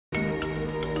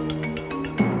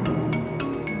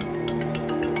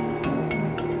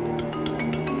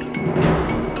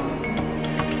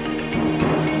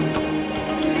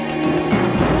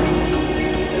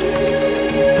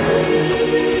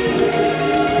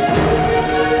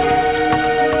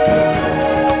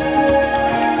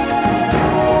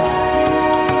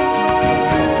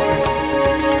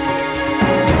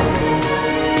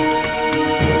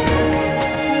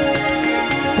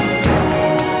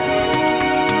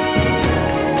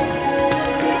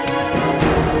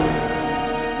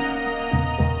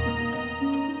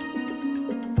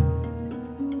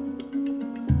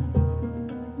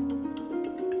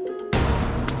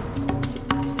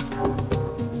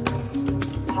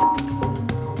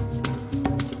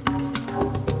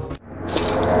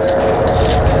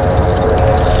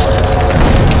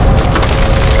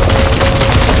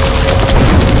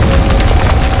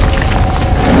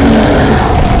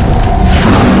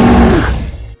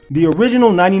The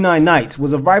original 99 Nights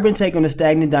was a vibrant take on the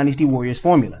stagnant Dynasty Warriors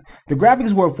formula. The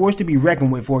graphics were a force to be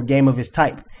reckoned with for a game of its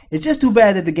type. It's just too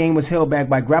bad that the game was held back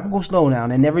by graphical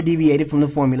slowdown and never deviated from the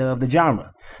formula of the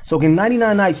genre. So can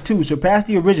 99 Nights 2 surpass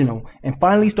the original and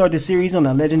finally start the series on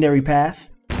a legendary path?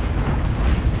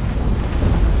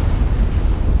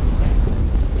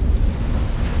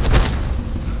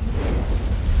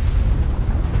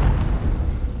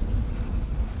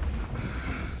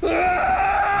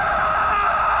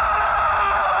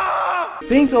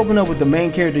 Things open up with the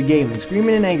main character Galen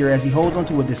screaming in anger as he holds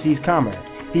onto a deceased comrade.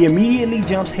 He immediately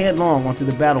jumps headlong onto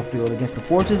the battlefield against the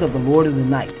forces of the Lord of the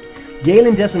Night.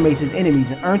 Galen decimates his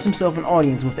enemies and earns himself an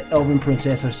audience with the Elven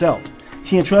Princess herself.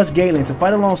 She entrusts Galen to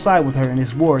fight alongside with her in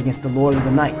this war against the Lord of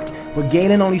the Night, but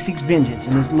Galen only seeks vengeance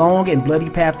and his long and bloody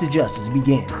path to justice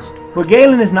begins. But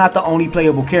Galen is not the only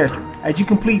playable character. As you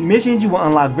complete missions, you will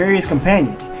unlock various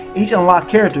companions. Each unlocked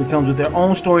character comes with their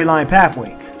own storyline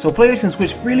pathway, so players can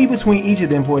switch freely between each of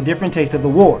them for a different taste of the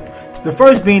war. The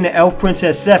first being the elf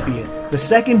princess Sephia, the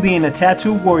second being a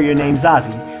tattooed warrior named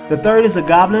Zazie, the third is a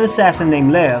goblin assassin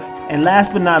named Lev, and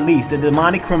last but not least, the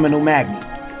demonic criminal Magni.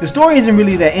 The story isn't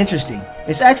really that interesting.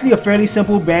 It's actually a fairly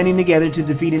simple banding together to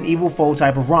defeat an evil foe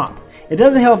type of romp. It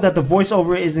doesn't help that the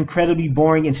voiceover is incredibly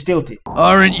boring and stilted.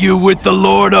 Aren't you with the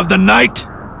Lord of the Night?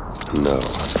 No,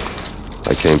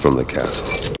 I came from the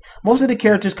castle. Most of the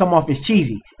characters come off as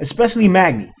cheesy, especially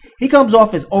Magni. He comes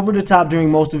off as over the top during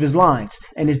most of his lines,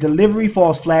 and his delivery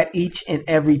falls flat each and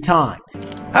every time.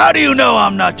 How do you know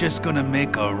I'm not just gonna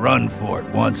make a run for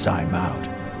it once I'm out?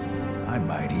 I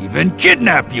might even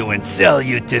kidnap you and sell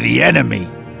you to the enemy.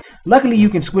 Luckily, you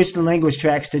can switch the language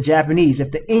tracks to Japanese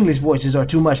if the English voices are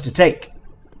too much to take.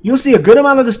 You'll see a good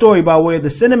amount of the story by way of the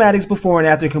cinematics before and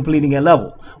after completing a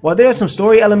level. While there are some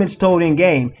story elements told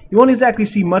in-game, you won't exactly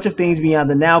see much of things beyond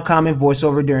the now common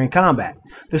voiceover during combat.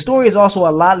 The story is also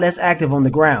a lot less active on the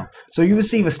ground, so you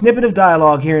receive a snippet of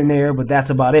dialogue here and there, but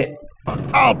that's about it. But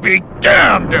I'll be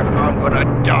damned if I'm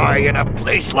gonna die in a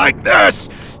place like this!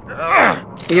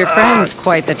 Your friend's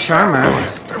quite the charmer.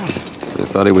 I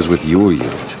thought he was with your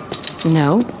unit.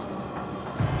 No?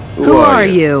 Who are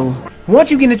you? Once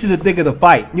you get into the thick of the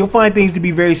fight, you'll find things to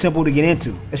be very simple to get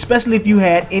into, especially if you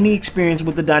had any experience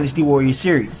with the Dynasty Warriors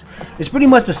series. It's pretty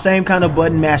much the same kind of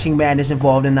button mashing madness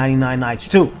involved in 99 Nights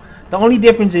 2. The only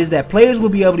difference is that players will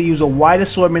be able to use a wide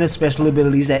assortment of special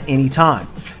abilities at any time.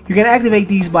 You can activate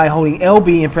these by holding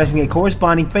LB and pressing a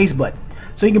corresponding face button,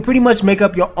 so you can pretty much make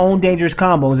up your own dangerous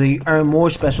combos as you earn more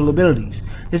special abilities.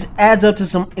 This adds up to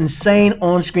some insane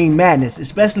on-screen madness,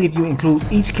 especially if you include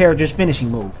each character's finishing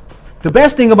move. The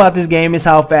best thing about this game is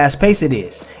how fast-paced it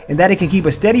is, and that it can keep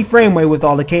a steady frame rate with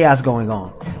all the chaos going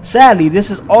on. Sadly,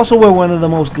 this is also where one of the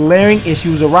most glaring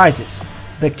issues arises: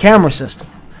 the camera system.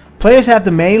 Players have to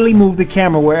manually move the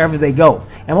camera wherever they go,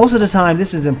 and most of the time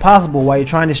this is impossible while you're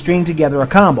trying to string together a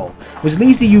combo, which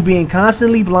leads to you being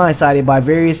constantly blindsided by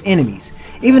various enemies.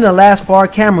 Even the last far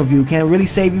camera view can't really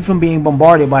save you from being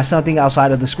bombarded by something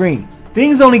outside of the screen.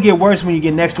 Things only get worse when you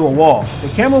get next to a wall. The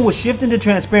camera will shift into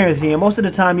transparency, and most of the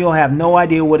time you'll have no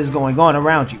idea what is going on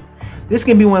around you. This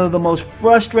can be one of the most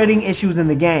frustrating issues in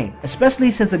the game, especially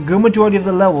since a good majority of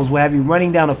the levels will have you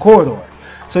running down a corridor.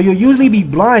 So you'll usually be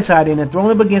blindsided and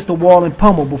thrown up against the wall and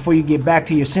pummeled before you get back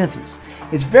to your senses.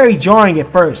 It's very jarring at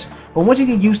first, but once you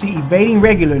get used to evading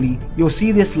regularly, you'll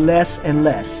see this less and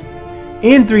less.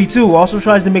 N3-2 also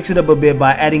tries to mix it up a bit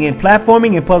by adding in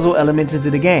platforming and puzzle elements into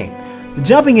the game. The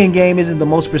jumping in game isn't the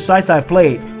most precise I've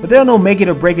played, but there are no make it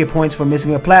or break it points for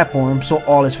missing a platform, so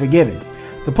all is forgiven.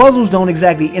 The puzzles don't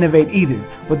exactly innovate either,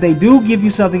 but they do give you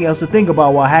something else to think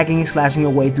about while hacking and slashing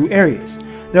your way through areas.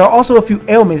 There are also a few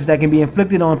ailments that can be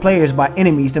inflicted on players by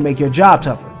enemies to make your job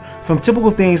tougher, from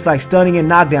typical things like stunning and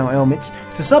knockdown ailments,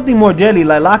 to something more deadly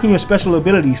like locking your special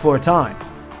abilities for a time.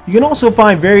 You can also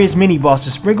find various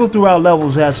mini-bosses sprinkled throughout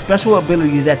levels who have special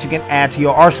abilities that you can add to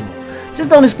your arsenal. Just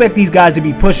don't expect these guys to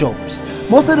be pushovers.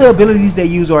 Most of the abilities they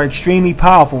use are extremely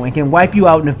powerful and can wipe you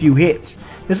out in a few hits.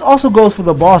 This also goes for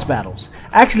the boss battles.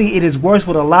 Actually, it is worse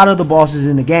with a lot of the bosses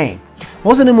in the game.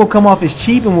 Most of them will come off as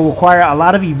cheap and will require a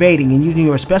lot of evading and using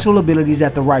your special abilities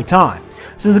at the right time,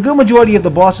 since a good majority of the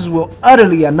bosses will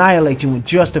utterly annihilate you in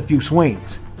just a few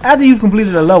swings. After you've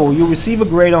completed a level, you'll receive a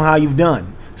grade on how you've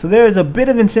done, so there is a bit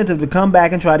of incentive to come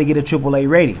back and try to get a AAA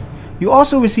rating. You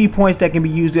also receive points that can be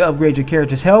used to upgrade your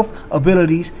character's health,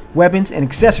 abilities, weapons, and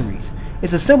accessories.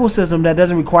 It's a simple system that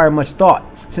doesn't require much thought,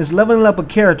 since leveling up a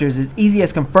character is as easy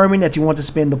as confirming that you want to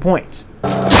spend the points.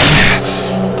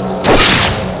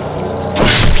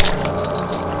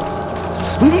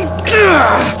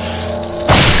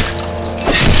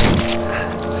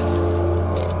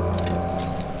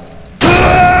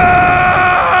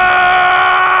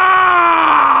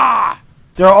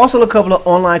 There are also a couple of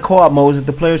online co-op modes that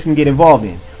the players can get involved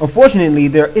in. Unfortunately,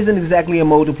 there isn't exactly a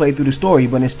mode to play through the story,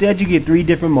 but instead you get 3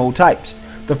 different mode types.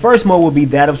 The first mode will be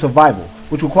that of survival,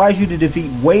 which requires you to defeat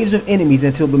waves of enemies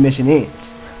until the mission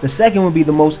ends. The second will be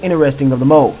the most interesting of the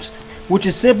modes, which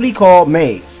is simply called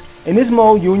Maze. In this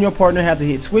mode, you and your partner have to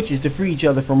hit switches to free each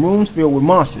other from rooms filled with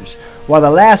monsters, while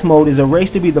the last mode is a race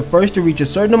to be the first to reach a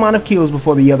certain amount of kills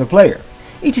before the other player.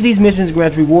 Each of these missions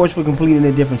grants rewards for completing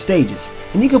the different stages,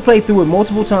 and you can play through it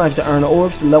multiple times to earn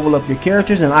orbs to level up your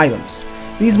characters and items.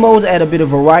 These modes add a bit of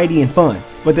variety and fun,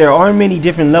 but there aren't many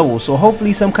different levels, so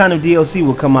hopefully some kind of DLC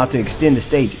will come out to extend the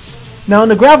stages. Now on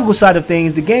the graphical side of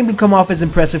things, the game can come off as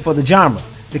impressive for the genre.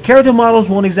 The character models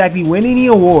won't exactly win any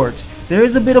awards, there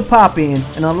is a bit of pop in,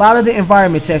 and a lot of the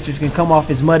environment textures can come off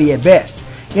as muddy at best,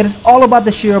 yet it's all about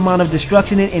the sheer amount of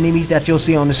destruction and enemies that you'll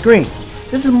see on the screen.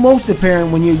 This is most apparent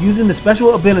when you're using the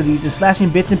special abilities and slashing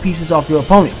bits and pieces off your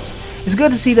opponents. It's good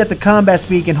to see that the combat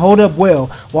speed can hold up well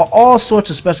while all sorts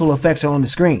of special effects are on the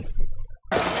screen.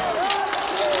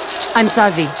 I'm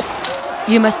Sazi.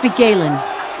 You must be Galen.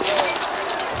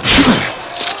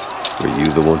 Were you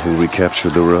the one who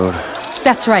recaptured the road?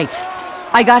 That's right.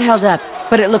 I got held up,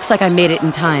 but it looks like I made it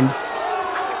in time.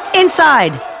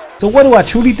 Inside! So what do I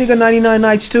truly think of 99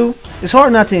 Nights 2? It's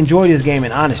hard not to enjoy this game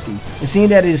in honesty, and seeing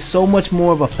that it is so much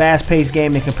more of a fast-paced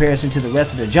game in comparison to the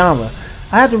rest of the genre,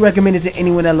 I have to recommend it to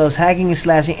anyone that loves hacking and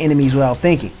slashing enemies without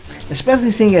thinking, especially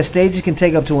seeing as stages can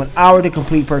take up to an hour to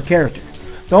complete per character.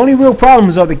 The only real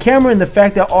problems are the camera and the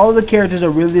fact that all of the characters are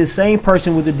really the same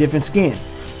person with a different skin.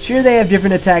 Sure, they have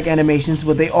different attack animations,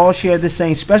 but they all share the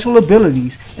same special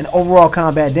abilities and overall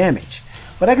combat damage.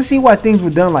 But I can see why things were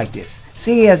done like this,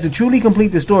 seeing as to truly complete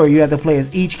the story you have to play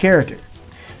as each character.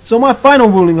 So my final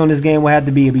ruling on this game will have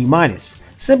to be a B-,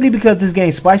 simply because this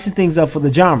game spices things up for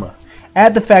the genre.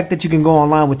 Add the fact that you can go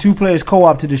online with 2 players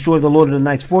co-op to destroy the Lord of the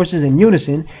Night's forces in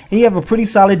unison, and you have a pretty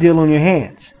solid deal on your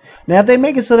hands. Now if they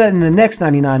make it so that in the next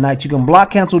 99 Nights you can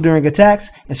block cancel during attacks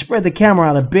and spread the camera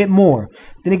out a bit more,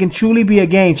 then it can truly be a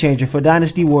game changer for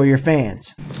Dynasty Warrior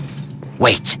fans.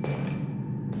 Wait.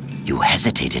 You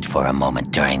hesitated for a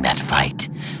moment during that fight.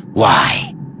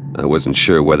 Why? I wasn't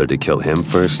sure whether to kill him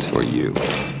first or you.